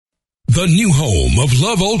The new home of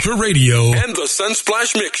Love Ultra Radio and the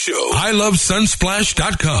Sunsplash Mix Show.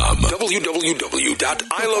 ilovesunsplash.com.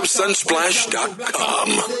 www.ilovesunsplash.com.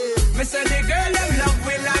 Me say the girl them love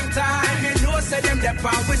we long time. Me know say them the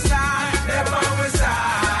power side. The power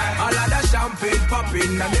side. All of the champagne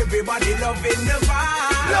popping and everybody loving the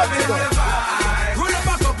vibe. Loving the vibe. Roll up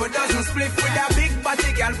a couple dozen split with a big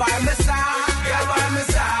body girl by my side. Girl by my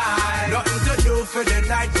side. Nothing to do for the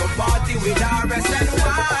night. Go party with our rest and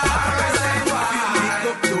wine.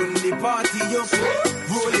 Party up,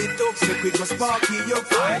 roll it up, so we go sparky up.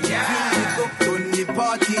 Fill it up, turn the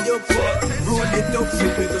party up. Roll it up, so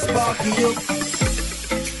we go sparky up.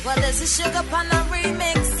 Well, there's a Sugar Pan a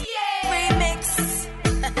remix. Remix.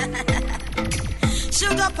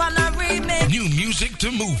 Sugar Pan a remix. New music to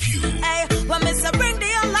move you. Hey, well, Mr. Bring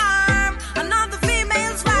the alarm. And all the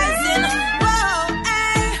females rising. Whoa,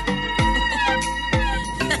 hey.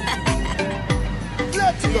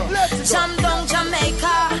 Let's go. Jam down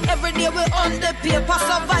Jamaica. Every day we on the paper.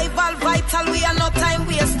 Survival vital. We are no time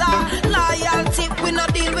waster. Loyalty. We no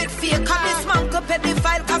deal with fake. Cause this man could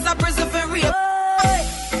pedophile. Cause a prison for rape.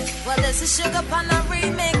 Well, this is Sugar Pan a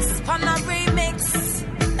remix. Pan a remix.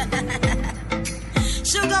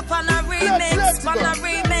 Sugar Pan a remix. Pan a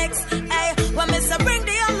remix. Hey, well, Mr. Bring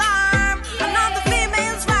the alarm. And all the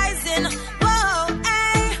females rising. Whoa,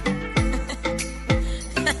 hey.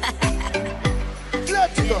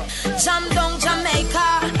 Let's go. Jam down Jamaica.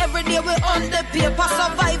 Every day we on the paper.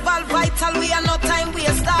 Survival vital. We are no time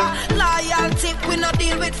waster. Loyalty. We no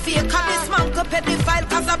deal with fake. Cause this man could pedophile.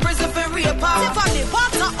 Cause a prison for rape. Tiffany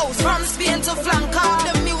Waterhouse from Spain to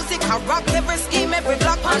Flanker. The music a rock. Every scheme, every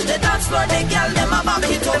block. On the dance floor, the girl them a back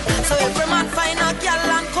it up. So every man find a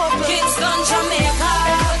girl and couple. Kingston, Jamaica.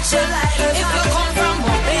 If you come from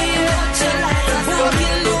Mobile,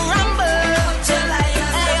 Brooklyn, New Rumble.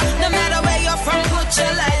 Hey, no matter where you're from, put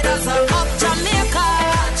your lighters up. Up Jamaica.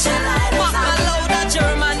 Loud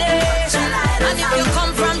Germany. And if you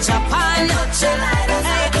come from Japan,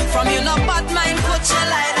 hey, from you no bad mind, put your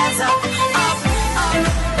lighters up. Up, up.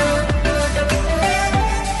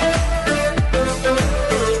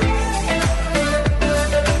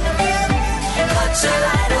 Put your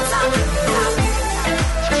lighters up.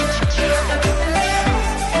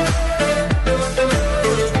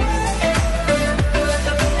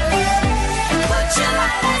 Put your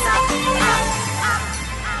lighters up.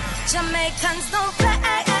 Jamaicans don't play.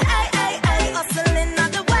 Hustling on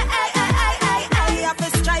the way. Have to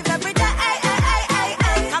strive every day.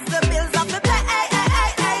 Have the bills of the pay.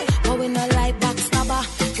 But we no like backstabber.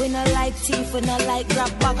 We no like thief. We no like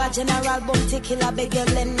grab bagger. General bounty killer. Beg you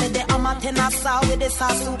lend me the hammer. Tenasa with the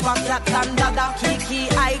sauce. Super cat and dada. Kiki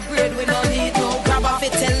high grade. We no need no grabber. Fi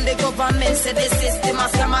tell the government say the system a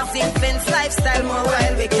scam. A sing fence lifestyle more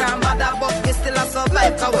royal. We can't bother but we still a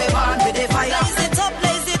survive. Cause we born with the fire.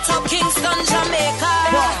 Blaze it up, Kingston, Jamaica.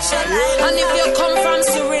 And if you come from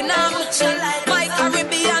Suriname, my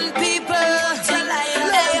Caribbean people,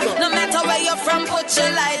 hey, no matter where you're from, put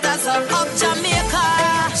your lighters up. Up Jamaica,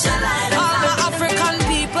 all my African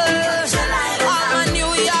people, all my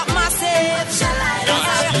New York massive, hey,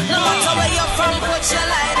 no matter where you're from, put your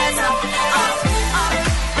lighters up.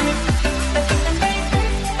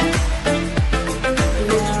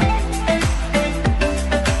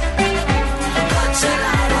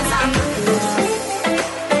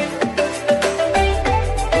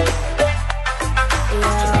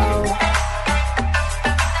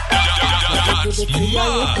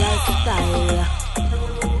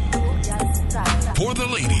 For the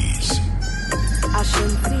ladies.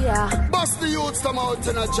 Bust the youths come out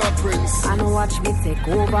in a job, Prince. And watch me take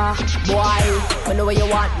over. Boy, you know where you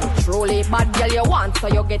want me truly. Bad girl you want, so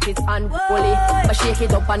you get it unholy. But shake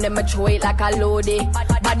it up and then me throw it like a loadie.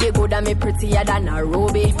 Body good and me prettier than a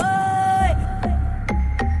ruby.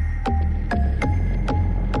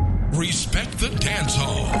 Respect the dance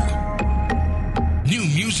hall. New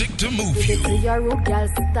music to move you. To your root girl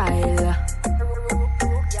style.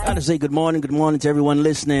 I gotta say good morning to everyone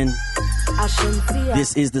listening.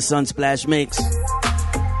 This is the Sunsplash Mix.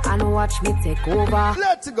 And watch me take over.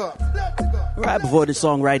 Let's go. Right before this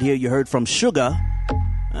song right here, you heard from Sugar.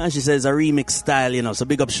 And she says a remix style, you know, so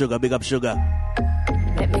big up Sugar, big up Sugar.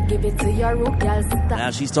 Let me give it to your root girl style. Now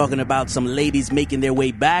she's talking about some ladies making their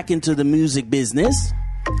way back into the music business.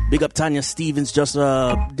 Big up Tanya Stevens, just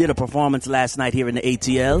did a performance last night here in the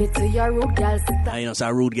ATL. Give it to your root girl style. You know, it's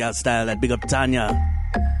our rude girl style. That big up Tanya.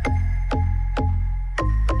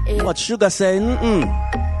 What Sugar said?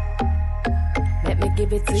 Let me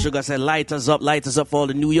give it to Sugar said, light us up for all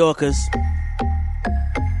the New Yorkers.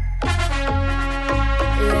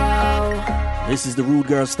 Yo. This is the rude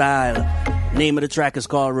girl style. Name of the track is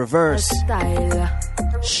called Reverse. Style.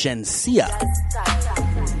 Shenseea.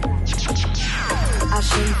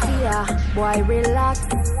 Shenseea, boy, relax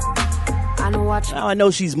and watch. Now, I know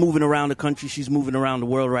she's moving around the country. She's moving around the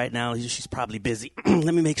world right now. She's probably busy.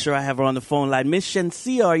 Let me make sure I have her on the phone line. Miss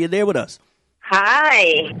Shenseea, are you there with us?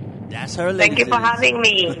 Hi. That's her. Thank you for having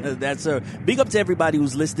me. That's her. Big up to everybody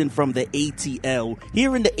who's listening from the ATL.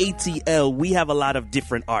 Here in the ATL, we have a lot of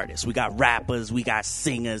different artists. We got rappers, we got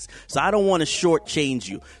singers. So I don't want to shortchange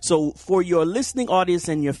you. So for your listening audience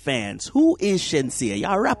and your fans, who is Shenseea?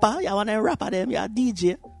 Y'all rapper? Y'all want to rapper them? Y'all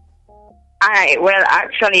DJ? Well,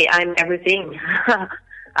 actually, I'm everything.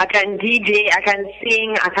 I can DJ, I can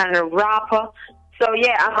sing, I can rap. So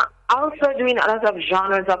yeah, I'm also doing a lot of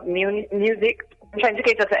genres of music. I'm trying to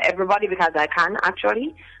cater to everybody because I can,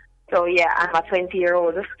 actually. So yeah, I'm a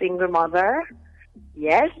 20-year-old single mother.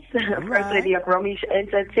 Yes, Right. First lady of Ramesh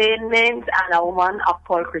Entertainment and a woman of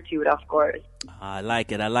pulchritude, of course. I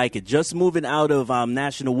like it. Just moving out of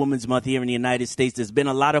National Women's Month here in the United States, there's been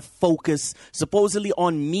a lot of focus supposedly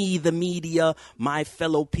on me, the media, my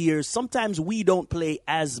fellow peers. Sometimes we don't play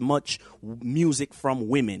as much music from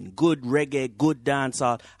women. Good reggae, good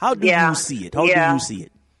dancehall. How do you see it? How do you see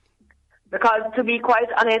it? Because to be quite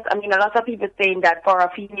honest, I mean, a lot of people saying that for a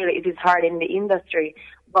female it is hard in the industry.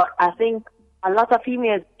 But I think a lot of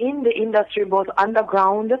females in the industry, both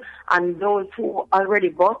underground and those who already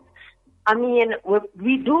bust, I mean,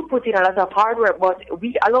 we do put in a lot of hard work, but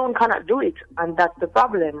we alone cannot do it, and that's the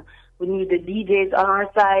problem. We need the DJs on our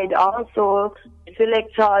side, also the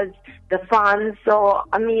selectors, the fans. So,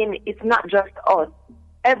 I mean, it's not just us.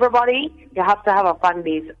 Everybody, you have to have a fan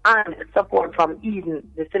base and support from even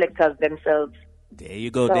the selectors themselves. There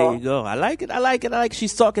you go. I like it.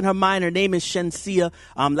 She's talking her mind. Her name is Shenseea.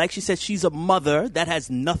 Like she said, she's a mother. That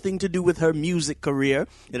has nothing to do with her music career.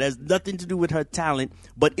 It has nothing to do with her talent.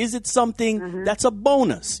 But is it something that's a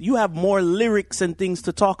bonus? You have more lyrics and things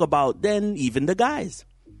to talk about than even the guys.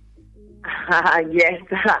 Yes,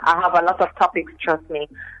 I have a lot of topics, trust me.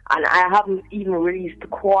 And I haven't even released a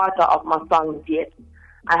quarter of my songs yet.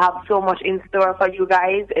 I have so much in store for you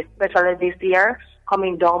guys, especially this year.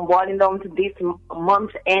 Boiling down to this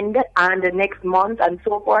month's end and the next month and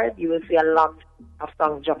so forth, you will see a lot of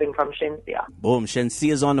songs dropping from Shenseea. Boom,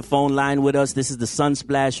 Shenseea's on the phone line with us. This is the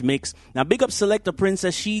Sunsplash Mix. Now, big up Selector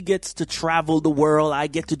Princess. She gets to travel the world. I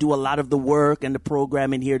get to do a lot of the work and the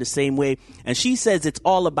programming here the same way. And she says it's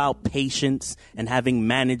all about patience and having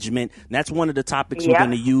management. And that's one of the topics we're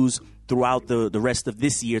going to use throughout the rest of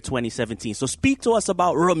this year, 2017. So speak to us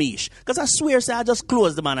about Ramesh, because I swear, I just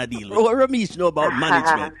closed the man a deal. What Ramesh know about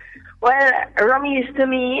management? Well, Ramesh, to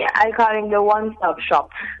me, I call him the one-stop shop.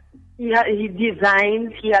 He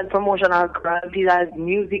designs, he has promotional grants, he has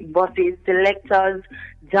music buses, selectors,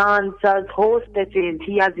 dancers, hostesses.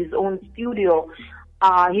 He has his own studio,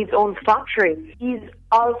 his own factory. He's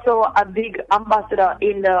also a big ambassador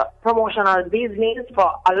in the promotional business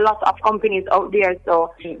for a lot of companies out there.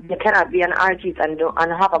 So you cannot be an artist and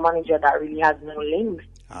have a manager that really has no links.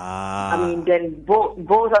 I mean, then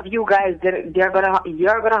both of you guys, you're gonna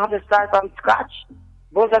have to start from scratch.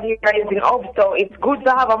 Both of you guys been up, so it's good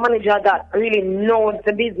to have a manager that really knows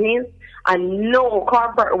the business and know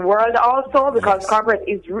corporate world also, because corporate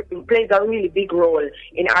plays a really big role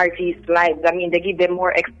in artists' lives. I mean, they give them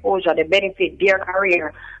more exposure, they benefit their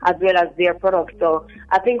career as well as their products. So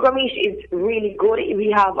I think Ramesh is really good.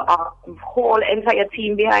 We have a whole entire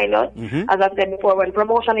team behind us. As I said before, when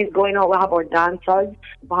promotion is going on, we have our dancers,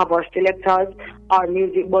 we have our selectors, our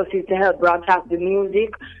music buses to help broadcast the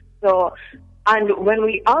music. So, and when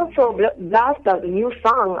we also blast a new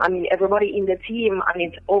song, I mean, everybody in the team, and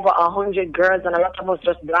it's over 100 girls, and a lot of us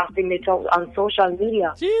just blasting it out on social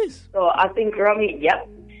media. Jeez. So I think Ramesh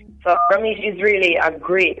is really a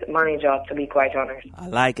great manager, to be quite honest. I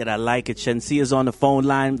like it. Shenseea's on the phone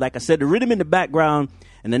line. Like I said, the rhythm in the background,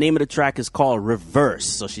 and the name of the track is called Reverse.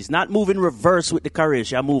 So she's not moving reverse with the career.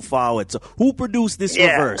 She'll move forward. So who produced this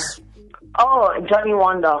Reverse? Oh, Johnny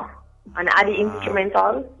Wonder. And Addy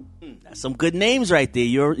Instrumental. That's some good names right there.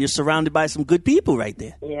 You're surrounded by some good people right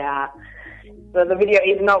there. Yeah. So the video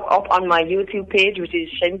is now up on my YouTube page, which is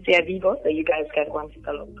Shenseea Vivo, so you guys can go and take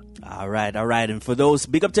a look. All right. And for those,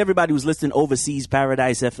 big up to everybody who's listening overseas,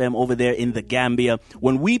 Paradise FM over there in the Gambia.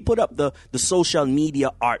 When we put up the social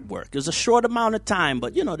media artwork, there's a short amount of time,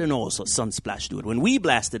 but they know also Sunsplash do it. When we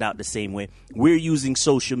blast it out the same way, we're using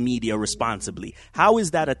social media responsibly. How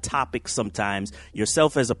is that a topic sometimes?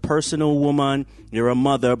 Yourself as a personal woman, you're a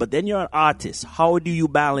mother, but then you're an artist. How do you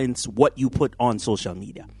balance what you put on social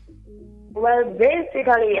media? Well,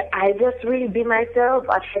 basically, I just really be myself.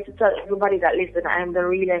 I try to tell everybody that listen, I am the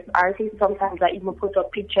realest artist. Sometimes I even put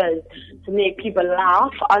up pictures to make people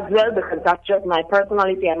laugh as well, because that's just my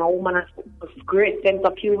personality. I'm a woman of great sense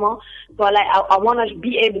of humor. So I want to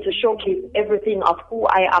be able to showcase everything of who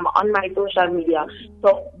I am on my social media.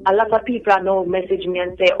 So a lot of people I know message me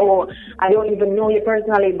and say, oh, I don't even know you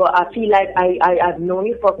personally, but I feel like I've known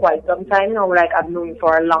you for quite some time now, like I've known you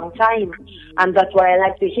for a long time. And that's what I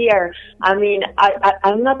like to hear. I mean,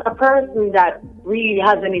 I'm not a person that really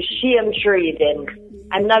has any shame trading.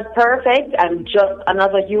 I'm not perfect. I'm just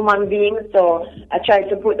another human being. So I try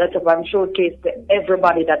to put that up and showcase to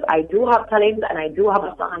everybody that I do have talent and I do have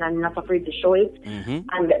a song and I'm not afraid to show it.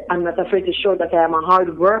 And I'm not afraid to show that I am a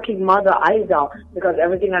hard-working mother either, because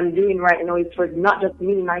everything I'm doing right now is for not just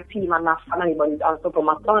me, my team, and my family, but it's also for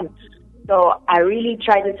my son. So I really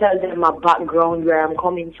try to tell them my background, where I'm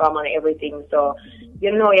coming from and everything. So,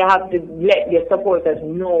 you know, you have to let your supporters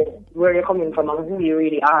know where you're coming from and who you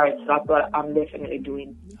really are. So that's what I'm definitely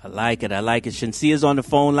doing. I like it. Shensia's on the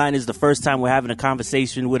phone line. It's the first time we're having a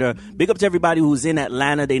conversation with her. Big up to everybody who's in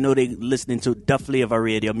Atlanta. They know they're listening to Da Flavor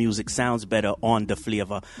Radio. Music sounds better on Da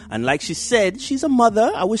Flavor. And like she said, she's a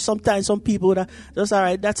mother. I wish sometimes some people that's all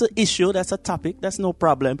right. That's an issue. That's a topic. That's no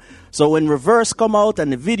problem. So when Reverse come out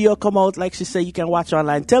and the video come out, like she said, you can watch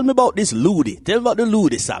online. Tell me about this Ludi. Tell me about the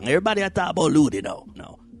Ludi song. Everybody talk about Ludi now.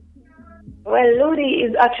 No. Well, Ludi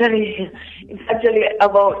is actually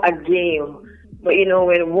about a game. But, you know,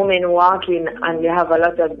 when women walk in and they have a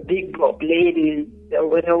lot of big butt ladies,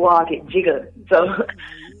 when they walk, it jiggles. So,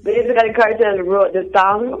 basically, Cartel wrote the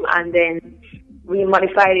song, and then we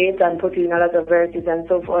modified it and put in a lot of verses and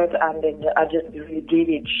so forth, and then I just really gave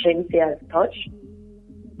it Shensia's touch.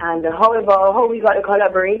 And however, how we got the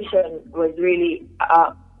collaboration was really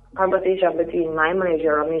a conversation between my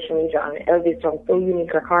manager, Ramesh Major, and Elvis from So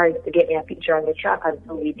Unique Records to get me a picture on the track, and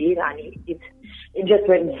so we did, and it just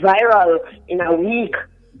went viral in a week.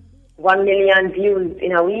 1 million views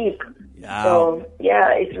in a week. Wow. So, yeah,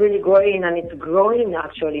 it's really growing, and it's growing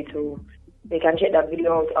actually too. They can check that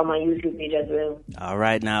video out on my YouTube page as well. All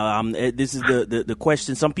right, now, this is the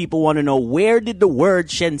question. Some people want to know, where did the word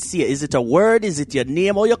Shensia? Is it a word? Is it your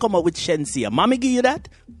name? Or you come up with Shensia? Mommy give you that?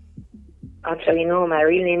 Actually, no. My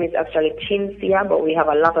real name is actually Chinsia, but we have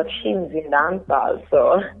a lot of chins in dancehall.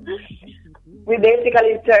 So we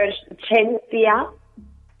basically searched Shensia,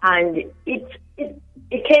 and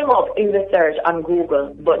it came up in the search on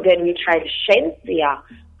Google. But then we tried Shensia,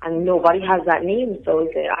 and nobody has that name. So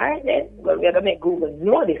we said, all right, then, well, we're going to make Google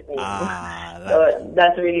know this name. So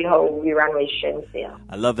that's really how we ran with Shensia.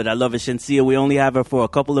 I love it, Shensia. We only have her for a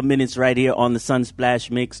couple of minutes right here on the Sunsplash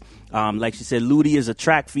Mix. Like she said, Ludi is a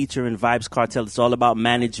track featuring Vybz Kartel. It's all about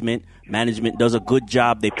management. Management does a good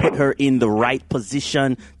job. They put her in the right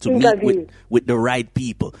position to meet with the right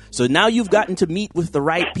people. So now you've gotten to meet with the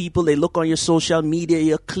right people. They look on your social media.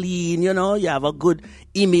 You're clean, you know. You have a good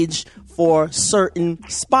image for certain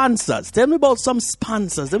sponsors. Tell me about some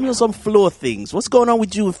sponsors. Tell me about some Flow things. What's going on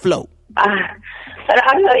with you and Flow?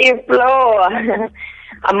 Actually, Flow,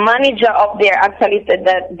 a manager up there actually said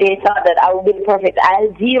that they thought that I would be the perfect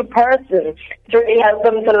ideal person to really help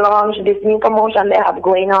them to launch this new promotion they have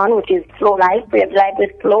going on, which is Flow Life, Create Life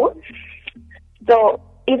with Flow. So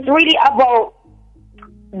it's really about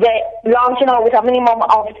the launching out with a minimum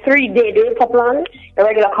of 3-day data plan. The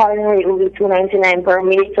regular calling rate will be $2.99 per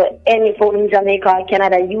minute to any phone in Jamaica,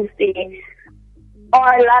 Canada, USA, or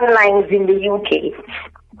landlines in the UK.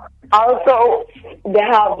 Also, they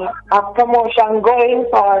have a promotion going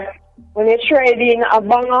for when you're trading a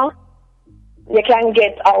banger, you can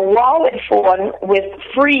get a wallet phone with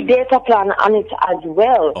free data plan on it as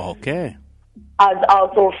well. Okay. As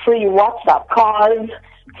also free WhatsApp calls,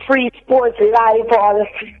 free sports live for all the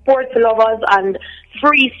sports lovers, and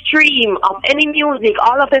free stream of any music,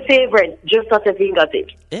 all of your favorites, just at your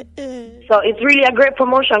fingertips. So it's really a great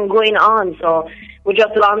promotion going on. So we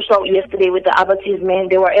just launched out yesterday with the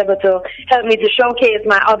advertisement. They were able to help me to showcase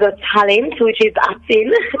my other talent, which is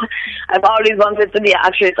acting. I've always wanted to be an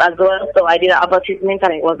actress as well, so I did an advertisement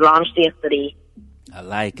and it was launched yesterday. I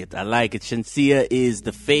like it. Shensia is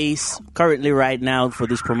the face currently right now for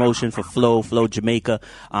this promotion for Flow Jamaica.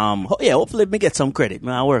 Hopefully me get some credit.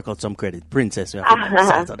 I'll work out some credit. Princess,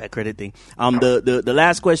 out that credit thing. The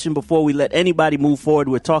last question before we let anybody move forward,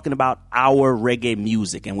 we're talking about our reggae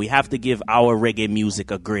music, and we have to give our reggae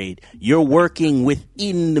music a grade. You're working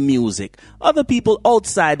within the music. Other people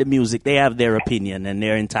outside the music, they have their opinion and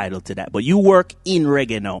they're entitled to that. But you work in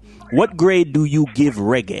reggae now. What grade do you give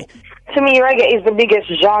reggae? To me, reggae is the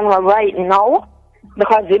biggest genre right now.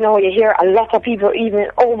 Because, you know, you hear a lot of people even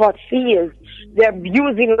overseas, they're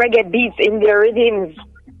using reggae beats in their rhythms.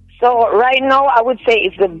 So right now, I would say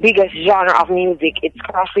it's the biggest genre of music. It's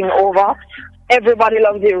crossing over. Everybody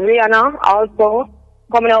loves it. Rihanna also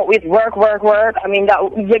coming out with work. I mean, that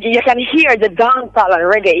you can hear the dancehall and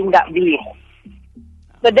reggae in that beat.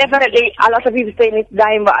 So definitely, a lot of people saying it's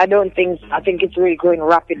dying, but I don't think so. I think it's really growing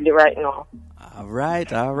rapidly right now. All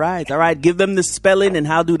right. Give them the spelling and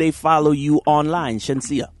how do they follow you online,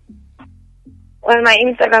 Shenseea? Well, my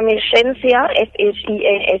Instagram is Shenseea,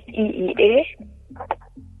 SHENSEEA.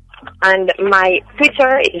 And my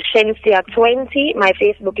Twitter is Shenseea20. My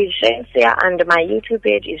Facebook is Shenseea, and my YouTube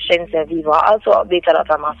page is Shenseea Vivo. I also update a lot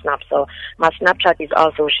on my Snap, so my Snapchat is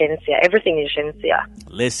also Shenseea. Everything is Shenseea.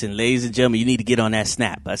 Listen, ladies and gentlemen, you need to get on that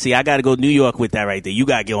Snap. See, I got to go to New York with that right there. You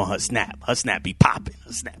got to get on her Snap. Her Snap be popping.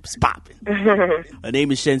 Her Snap is popping. Her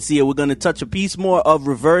name is Shenseea. We're going to touch a piece more of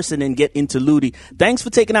Reverse and then get into Ludi. Thanks for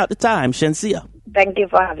taking out the time, Shenseea. Thank you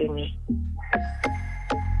for having me.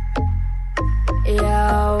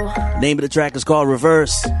 Yo, Name of the track is called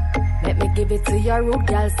Reverse. let me give it to your rude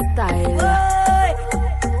girl style.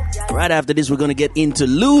 Right after this, we're going to get into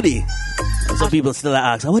Ludi. Some people still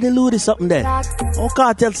ask, what did Ludi something there? Oh,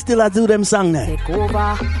 Cartel still I do them song there. Take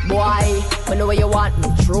over, boy. I know where you want me,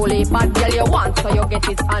 truly. Bad girl you want, so you get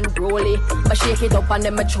it unruly. But shake it up and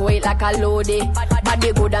then I throw it like a loady.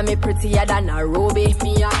 Body good and me prettier than a ruby.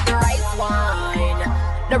 Me have the right wine.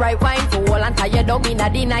 The right wine to hold and tie you down in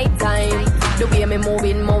the night time. The way me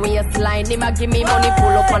moving my waistline, they ma give me money, pull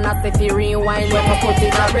up on a city rewind. When I put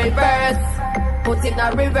it in reverse. Put it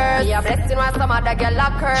in reverse. Yeah, blessing when some other girl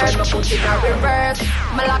lock her. When I put it in reverse.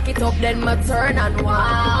 Me lock it up, then me turn and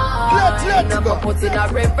wind. Let's go. Put it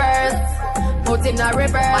in reverse. Put it in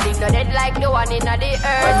reverse. Body no dead like the one in the earth.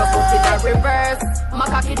 When me put it in reverse. Me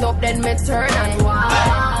cock it up, then me turn and wind.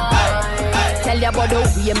 Tell you about the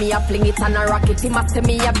way me a fling it and a rock it. He must say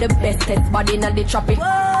me have the bestest body in the tropic.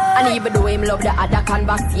 And even though him love the other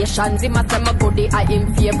conversations, he must say my body I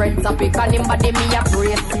him favorite topic. And him body me a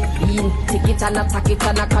brace. Lean, take it and attack it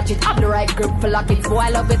and a catch it. Have the right grip for lock it. So I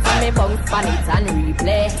love it and me bounce on it and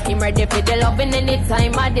replay. Him ready for the loving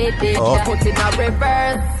anytime I did it. Put it in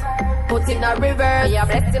reverse. Put it in reverse. Yeah,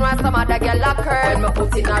 blessing when some other girl lock her. When me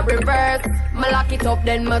put it in reverse, me lock it up,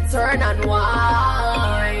 then me turn and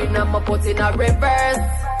whine. And me put it in reverse.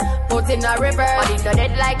 Put it in reverse. Body no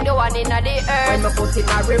dead like the one in the earth. When me put it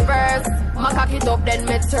in reverse, me cock it up, then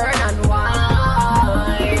me turn and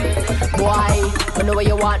whine. Boy, I know where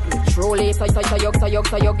you want me, truly. So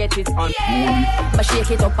you get it on. Me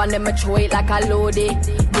shake it up and then me throw it like a loady.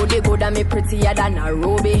 Body good and me prettier than a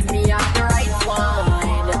ruby. Me have the right wine.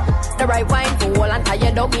 The right wine to hold and tie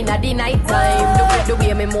you down in the night time. The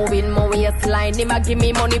way me moving my waistline, they ma give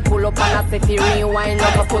me money, pull up on a city rewind.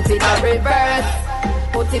 Now put it in reverse.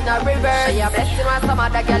 Put it in reverse. Yeah, blessing when some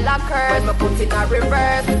other girl lock her. When me put it in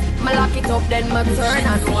reverse, me lock it up, then me turn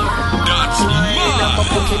and wind. Now put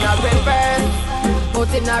it in reverse. Put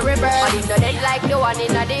it in reverse. Body no dead like the one in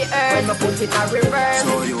the earth. When me put it in reverse,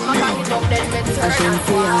 me lock it up, then me turn and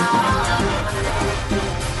wind.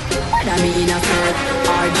 Whether me in a skirt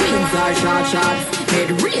or jeans or short shorts, head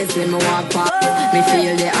raised when me walk past. Me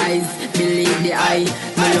feel the eyes, believe the eye,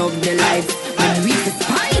 me love the lights, and we the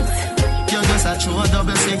spite. You're just a true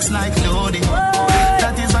 66 like Lodi.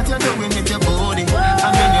 That is what you're doing with your body.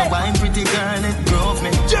 And when you're buying pretty girl, it drove me.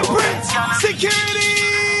 Prince, security!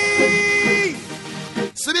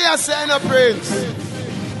 So they are saying a Prince.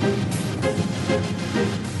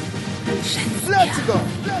 Let's go.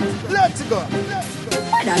 Let's go.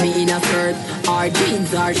 Whether me in a skirt or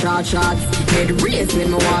jeans or short shorts, head raised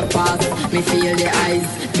when me walk past. Me feel the eyes,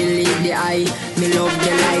 believe the eye, me love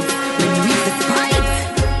the lights, when we the spite.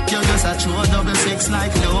 You're just a true 66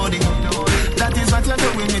 like Lodi. That is what you're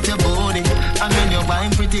doing with your body. And when you're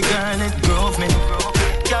buying pretty girl, it drove me.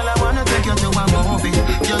 Girl, I wanna take you to a movie.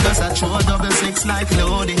 You're just a true 66 like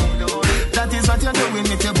Lodi. That is what you're doing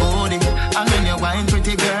with your body. And when you're buying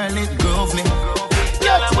pretty girl, it drove me.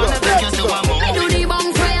 Girl, I wanna take you to a movie. I do the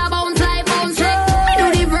bounce where I bounce like bounce check. I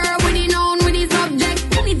do the verb with the noun with the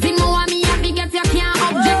subject. Anything more want me have to get you can't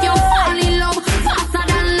object. You fall in love faster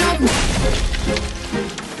than love.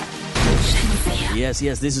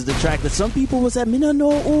 Yes, this is the track that some people was at, me no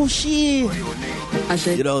know, oh shit.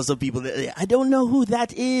 You know, some people, I don't know who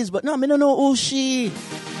that is, but no, me no know, oh shit.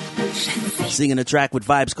 Singing a track with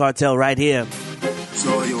Vybz Kartel right here.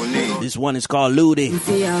 So you need. This one is called Ludi.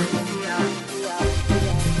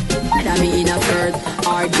 Whether me in a skirt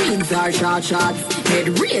or jeans or short shorts, head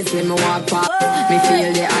raised when me walk past. Me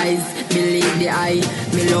feel the eyes, believe the eye,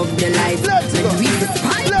 me love the light. Let's go. We the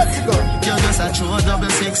spite. Let's go. You're just a true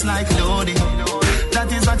 66 like Lodi.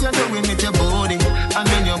 is what you're doing with your body. And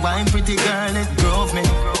when you're wine, pretty girl, it drove me.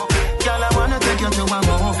 Girl, I wanna take you to a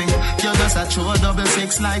movie. You're just a true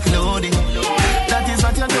 66 like Lodi. That is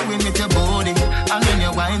what you're doing with your body. And when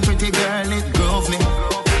you're wine, pretty girl, it drove me.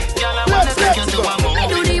 Girl, I wanna take you to a movie. I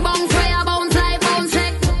do the bounce fire, bounce like bounce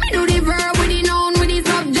check. I do the verb with the noun, with the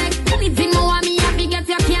subject. Anything more want me happy, get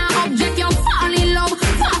you can't object. You fall in love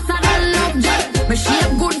faster than love jet. But she a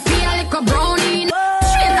good feel like a brownie.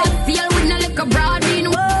 Straight as steel with no like a broadie.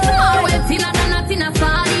 Small well thinner than a thinner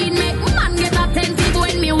sardine. Make man get attentive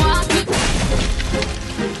when me walk it.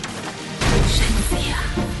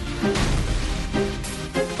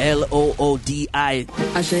 L-O-O-D-I.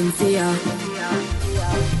 Ashensia.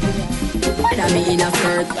 What I mean in a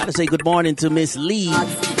skirt. Gotta say good morning to Miss Lee.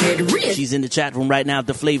 She's in the chat room right now at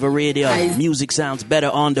the Flavor Radio. Music sounds better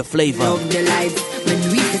on the Flavor. Love the lights when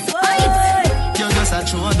we You're just a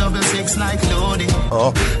true 66 like Lodi.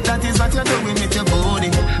 Oh. That is what you're doing with your body.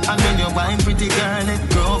 And when you're wine, pretty girl, it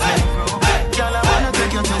drove me. Girl, I wanna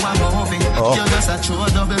take you to a movie. Oh. You're just a true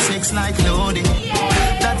 66 like Lodi.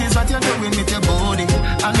 That is what you're doing with your body.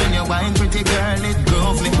 And when you're wine, pretty girl, it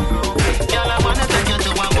drove me. Girl, I wanna take you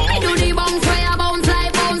to a movie. I do the bounce fire, bounce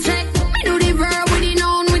like bounce check. I do the verb with the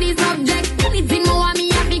noun, with the subject. Anything more want me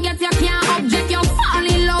happy, get you can't object. You fall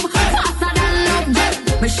in love faster than love jet.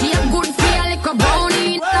 But she a good feel like a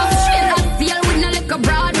brownie. Love straight as steel with no like a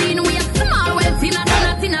broadie. We a small well thinner than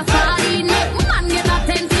a thinner sardine. Make man get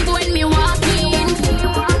attentive when me walk in.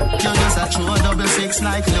 You're just a true 66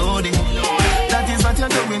 like Lodi. That is what you're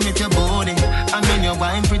doing with your body. And when you're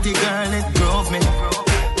wine, pretty girl, it drove me.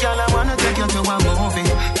 Girl, I wanna take you to a movie.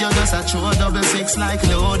 You're just a true 66 like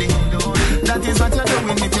Lodi. That is what you're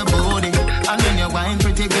doing with your body. And when you're wine,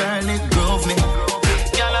 pretty girl, it drove me.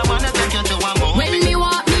 Girl, I wanna take you to a movie. When me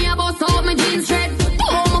walk, me a bust out my jeans shred.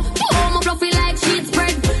 Boom, fluffy like sheet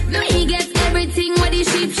spread. Me get everything where the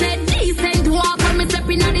sheep shed. Decent walk when me step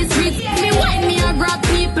in the street. Me wine, me a grab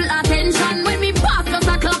people attention. When me pass, just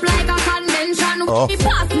a clap like a convention. Oh. Me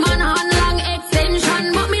pass man hand long extension.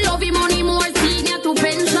 But me love him money more senior to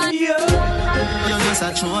pension. You're just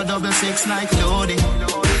a true 66 like Lodi.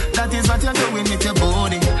 That is what you're doing with your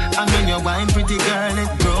body. And when you're wine, pretty girl,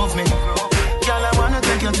 it drove me. Girl, I wanna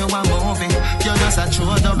take you to a movie. You're just a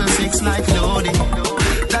true 66 like Lodi.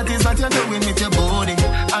 That is what you're doing with your body.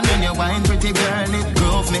 And when you're wine, pretty girl, it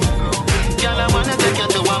drove me. Girl, I wanna take you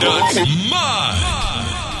to a movie.